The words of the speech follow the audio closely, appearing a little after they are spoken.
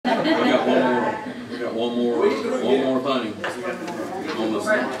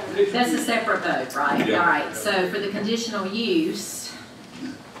That's a separate vote, right? Yeah. All right, so for the conditional use,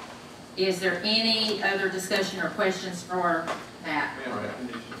 is there any other discussion or questions for Matt? All right.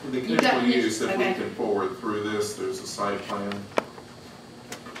 For the You've got conditional use, if we okay. can forward through this, there's a site plan. There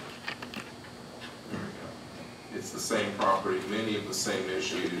we go. It's the same property, many of the same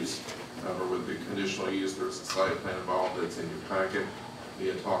issues. However, with the conditional use, there's a site plan involved that's in your packet. We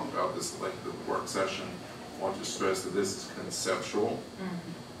had talked about this at length at the work session. I want to stress that this is conceptual.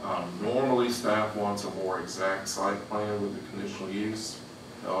 Normally, staff wants a more exact site plan with the conditional use.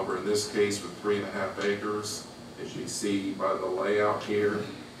 However, in this case, with 3.5 acres, as you see by the layout here,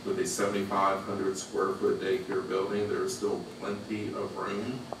 with a 7,500 square foot daycare building, there's still plenty of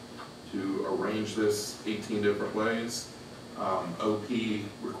room to arrange this 18 different ways. OP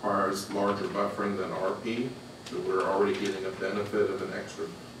requires larger buffering than RP, so we're already getting a benefit of an extra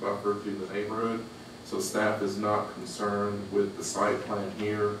buffer to the neighborhood. So staff is not concerned with the site plan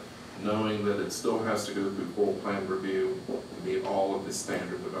here, knowing that it still has to go through full plan review and meet all of the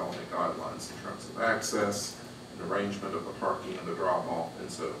standard development guidelines in terms of access, and arrangement of the parking and the drop-off,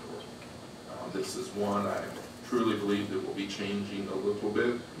 and so forth. This is one I truly believe that will be changing a little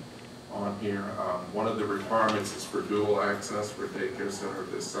bit on here. One of the requirements is for dual access for a daycare center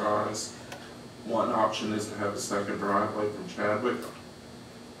of this size. One option is to have a second driveway from Chadwick.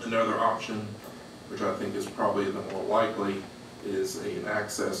 Another option, which I think is probably the more likely, is an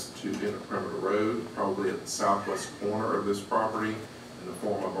access to Inner Perimeter Road, probably at the southwest corner of this property, in the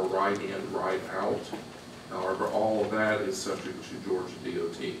form of a right in, right out. However, all of that is subject to Georgia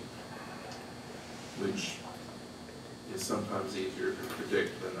DOT, which is sometimes easier to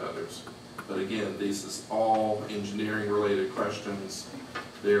predict than others. But again, this is all engineering related questions.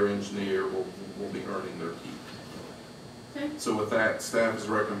 Their engineer will be earning their keep. Okay. So with that, staff is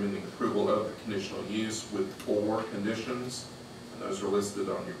recommending approval of the conditional use with 4 conditions. And those are listed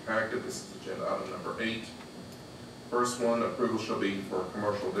on your packet. This is agenda item number 8. First one, approval shall be for a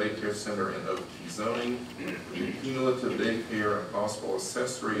commercial daycare center in OP zoning, cumulative daycare and possible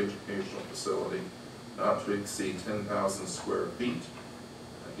accessory educational facility not to exceed 10,000 square feet.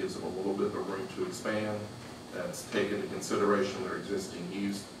 That gives them a little bit of room to expand. That's taken into consideration their existing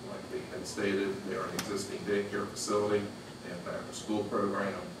use. Like they had stated, they are an existing daycare facility. They have an after-school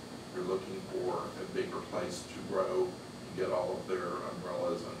program. They're looking for a bigger place to grow and get all of their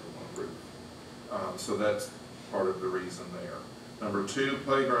umbrellas under one roof. So that's part of the reason there. Number 2,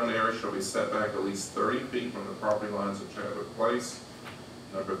 playground area shall be set back at least 30 feet from the property lines of Chadwick Place.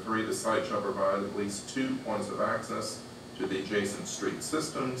 Number 3, the site shall provide at least 2 points of access to the adjacent street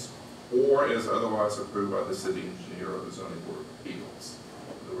systems, or as otherwise approved by the city engineer or the zoning board of appeals.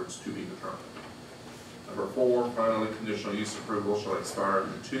 In other words, to be determined. Number 4, finally, conditional use approval shall expire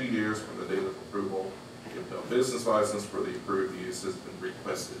in 2 years from the date of approval if no business license for the approved use has been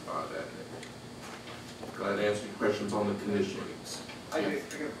requested by that date. Glad to answer any questions on the conditional use. I got a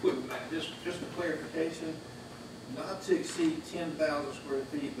quick, just a clarification. Not to exceed 10,000 square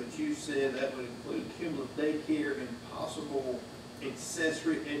feet, but you said that would include cumulative daycare and possible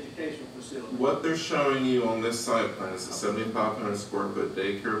accessory educational facility. What they're showing you on this site plan is a 7,500 square foot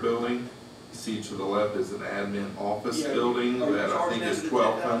daycare building. You see to the left is an admin office building that I think is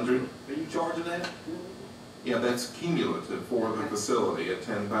 1,200. Are you charging that? Yeah, that's cumulative for the facility at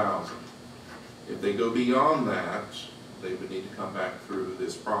 10,000. If they go beyond that, they would need to come back through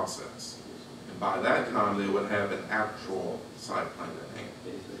this process. And by that time, they would have an actual site plan in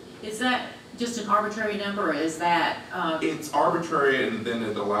hand. Is that just an arbitrary number, or is that? It's arbitrary, and then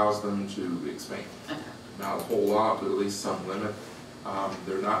it allows them to expand. Okay. Not a whole lot, but at least some limit.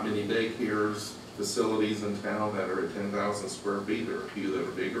 There are not many daycares, facilities in town that are at 10,000 square feet. There are a few that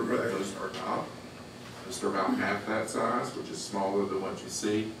are bigger, but most are not. Most are about half that size, which is smaller than what you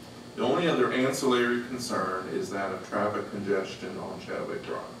see. The only other ancillary concern is that of traffic congestion on Chadwick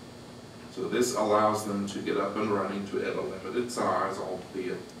Drive. So this allows them to get up and running to at a limited size,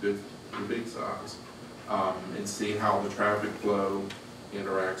 albeit good, big size, and see how the traffic flow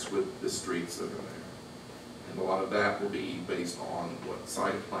interacts with the streets that are there. And a lot of that will be based on what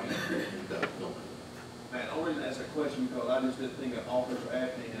site plan and that building. Man, I only ask that question because I just didn't think of office or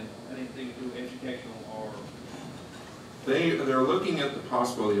admin had anything to do with educational or. They're looking at the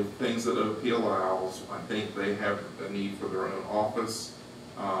possibility of things that OP allows. I think they have a need for their own office.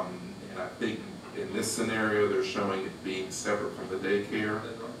 And I think in this scenario, they're showing it being separate from the daycare.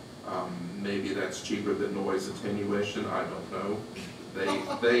 Maybe that's cheaper than noise attenuation, I don't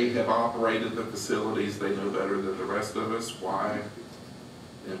know. They have operated the facilities, they know better than the rest of us why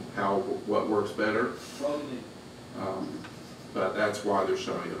and what works better. But that's why they're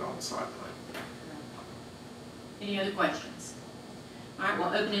showing it on the site plan. Any other questions? All right, we'll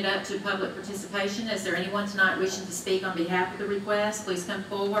open it up to public participation. Is there anyone tonight wishing to speak on behalf of the request? Please come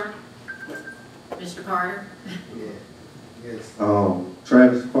forward. Mr. Carter? Yes.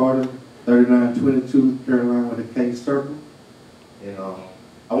 Travis Carter, 3922 Carolina with a K circle. And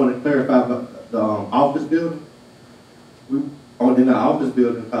I want to clarify about the office building. We in the office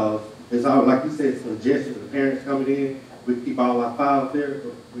building because it's all, like you said, suggestions of the parents coming in. We keep all our files there,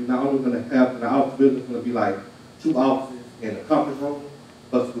 but we're not only going to have in the office building, it's going to be like 2 offices and a conference room,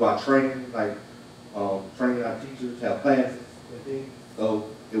 plus do our training, like training our teachers, have classes and things. So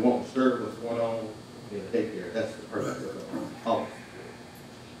it won't disturb what's going on in the daycare. That's the purpose of the office.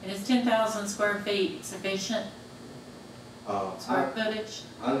 And is 10,000 square feet sufficient square footage?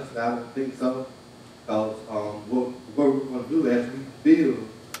 Honestly, I don't think so. Because what we're going to do as we build,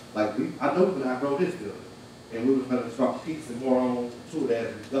 like I know we're going to outgrow this building, and we were going to start piecing more on to it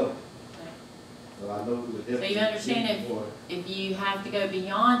as we go. So I know we would definitely. So you understand if you have to go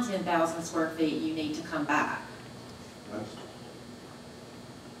beyond 10,000 square feet, you need to come back.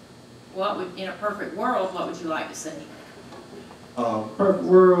 What would, in a perfect world, what would you like to see? Perfect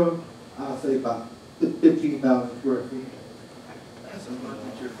world, I'll say about 15,000 square feet.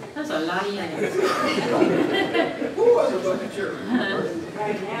 That's a lot of units. Who was a bucket church?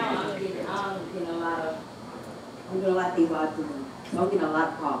 Right now, I'm getting a lot of, I'm doing a lot of things with autism. So I'm getting a lot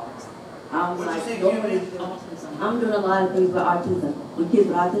of calls. I'm doing a lot of things with autism, with kids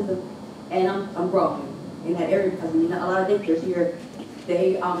with autism, and I'm growing in that area because a lot of daycares here,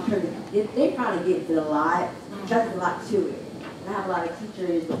 they trying to get to the lot. There's a lot to it. And I have a lot of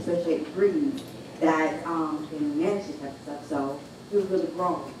teachers with special ed degrees that can manage this type of stuff. So we're really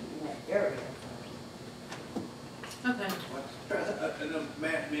growing in that area. Okay. And then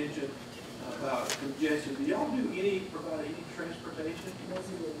Matt mentioned about congestion. Do y'all provide any transportation? Yes,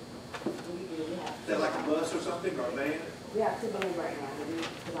 we do. We have. Is that like a bus or something, or a van? We have 2 vans right now. We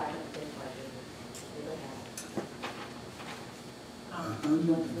provide transportation right now.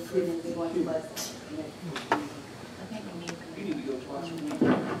 They want to bus. I think we need. You need to go twice a week.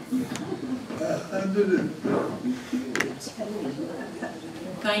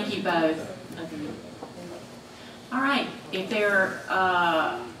 Thank you both. All right. If there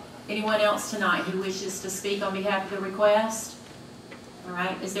anyone else tonight who wishes to speak on behalf of the request? All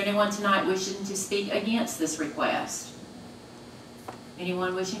right. Is there anyone tonight wishing to speak against this request?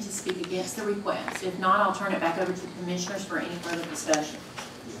 Anyone wishing to speak against the request? If not, I'll turn it back over to the commissioners for any further discussion.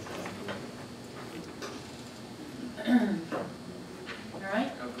 All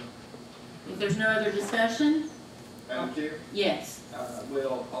right. If there's no other discussion? Madam Chair? Yes.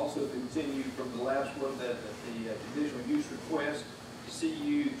 We'll also continue from the last one that the conditional use request,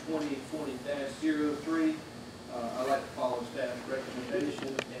 CU-2020-03. I'd like to follow staff's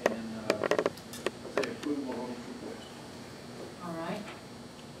recommendation and say approval on this request. All right.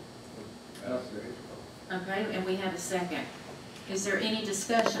 Okay, and we have a second. Is there any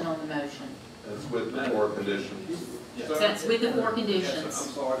discussion on the motion? That's with the 4 conditions. Yes. That's with the 4 Yes, conditions. I'm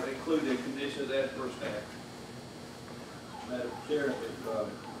sorry, to include the conditions as per staff. Madam Chair,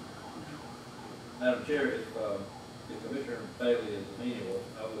 if Commissioner Bailey is amenable,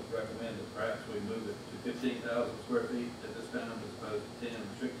 I would recommend that perhaps we move it to 15,000 square feet at this time as opposed to 10,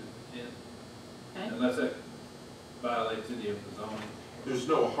 restricted to 10. Okay. Unless that violates any of the zoning. There's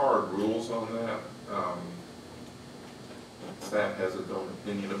no hard rules on that. Staff has its own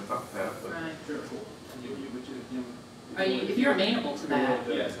opinion about that, but Right. Sure. If you're amenable to that.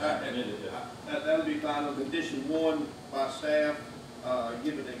 Yes, that would be fine on condition 1 by staff,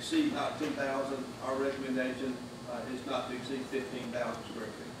 given to exceed not 10,000. Our recommendation is not to exceed 15,000 square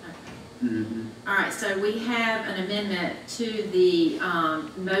feet. All right, so we have an amendment to the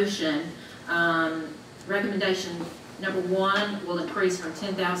motion. Recommendation number 1 will increase from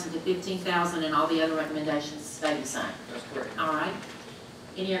 10,000 to 15,000, and all the other recommendations stay the same. That's correct. All right.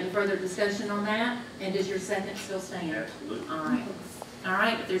 Any other further discussion on that? And does your second still stand? Absolutely. All right. All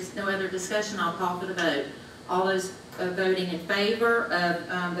right, if there's no other discussion, I'll call for the vote. All those voting in favor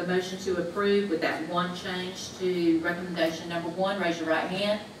of the motion to approve with that one change to recommendation number 1, raise your right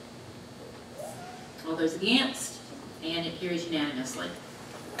hand. All those against? And it carries unanimously.